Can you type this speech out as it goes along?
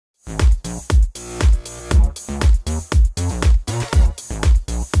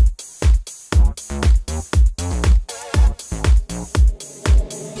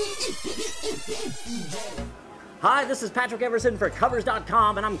Hi, this is Patrick Everson for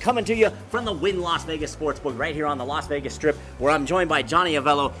Covers.com, and I'm coming to you from the Wynn Las Vegas Sportsbook right here on the Las Vegas Strip, where I'm joined by Johnny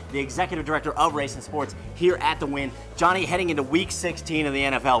Avello, the Executive Director of Racing Sports here at the Wynn. Johnny, heading into Week 16 of the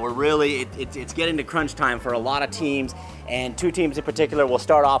NFL, we're really, it's getting to crunch time for a lot of teams, and two teams in particular. We'll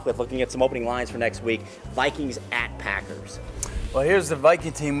start off with looking at some opening lines for next week. Vikings at Packers. Well, here's the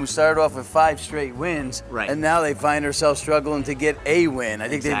Viking team who started off with 5 straight wins, and now they find themselves struggling to get a win. I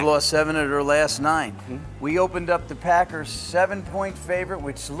think they've lost 7 of their last 9. We opened up the Packers 7-point favorite,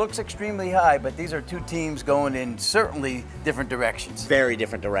 which looks extremely high, but these are two teams going in certainly different directions. Very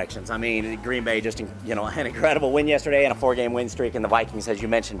different directions. I mean, Green Bay just, you know, an incredible win yesterday and a 4-game win streak, and the Vikings, as you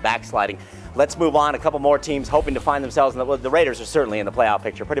mentioned, backsliding. Let's move on. A couple more teams hoping to find themselves in the Raiders are certainly in the playoff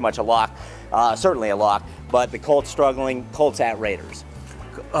picture, pretty much a lock, certainly a lock, but the Colts struggling. Colts at Raiders.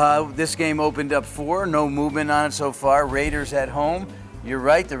 This game opened up 4, no movement on it so far. Raiders at home. You're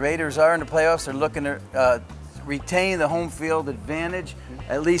right, the Raiders are in the playoffs. They're looking to retain the home field advantage,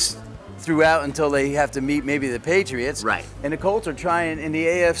 at least throughout until they have to meet maybe the Patriots. Right. And the Colts are trying, in the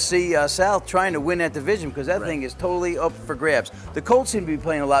AFC South, trying to win that division because that thing is totally up for grabs. The Colts seem to be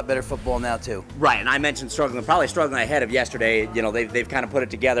playing a lot better football now, too. Right, and I mentioned struggling, probably struggling ahead of yesterday. You know, they've kind of put it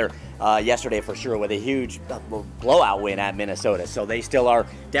together yesterday for sure with a huge blowout win at Minnesota. So they still are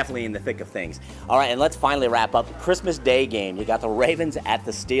definitely in the thick of things. All right, and let's finally wrap up. Christmas Day game. You got the Ravens at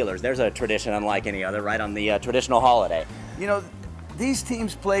the Steelers. There's a tradition unlike any other, right, on the traditional holiday. You know, these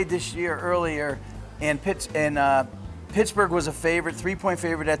teams played this year earlier, and Pittsburgh was a favorite, 3-point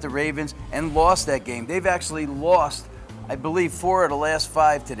favorite at the Ravens, and lost that game. They've actually lost, I believe, 4 of the last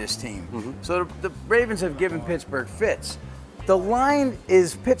 5 to this team. So the Ravens have given Pittsburgh fits. The line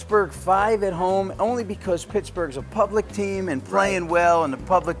is Pittsburgh 5 at home, only because Pittsburgh's a public team and playing well, and the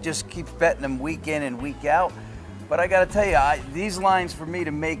public just keeps betting them week in and week out. But I got to tell you, these lines for me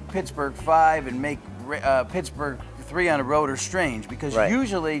to make Pittsburgh 5 and make Pittsburgh 3 on the road are strange because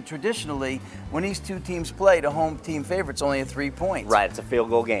usually, traditionally, when these two teams play, the home team favorite's only at 3 points. Right, it's a field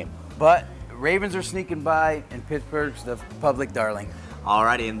goal game. But Ravens are sneaking by, and Pittsburgh's the public darling.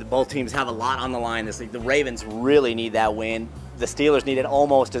 Alrighty, and both teams have a lot on the line this week. The Ravens really need that win. The Steelers need it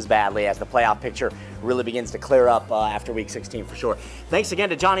almost as badly as the playoff picture really begins to clear up after Week 16 for sure. Thanks again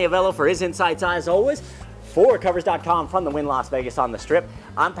to Johnny Avello for his insights as always. For Covers.com from the Wynn Las Vegas on the Strip,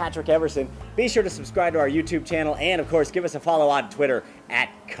 I'm Patrick Everson. Be sure to subscribe to our YouTube channel and, of course, give us a follow on Twitter at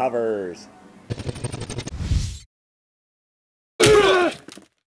Covers.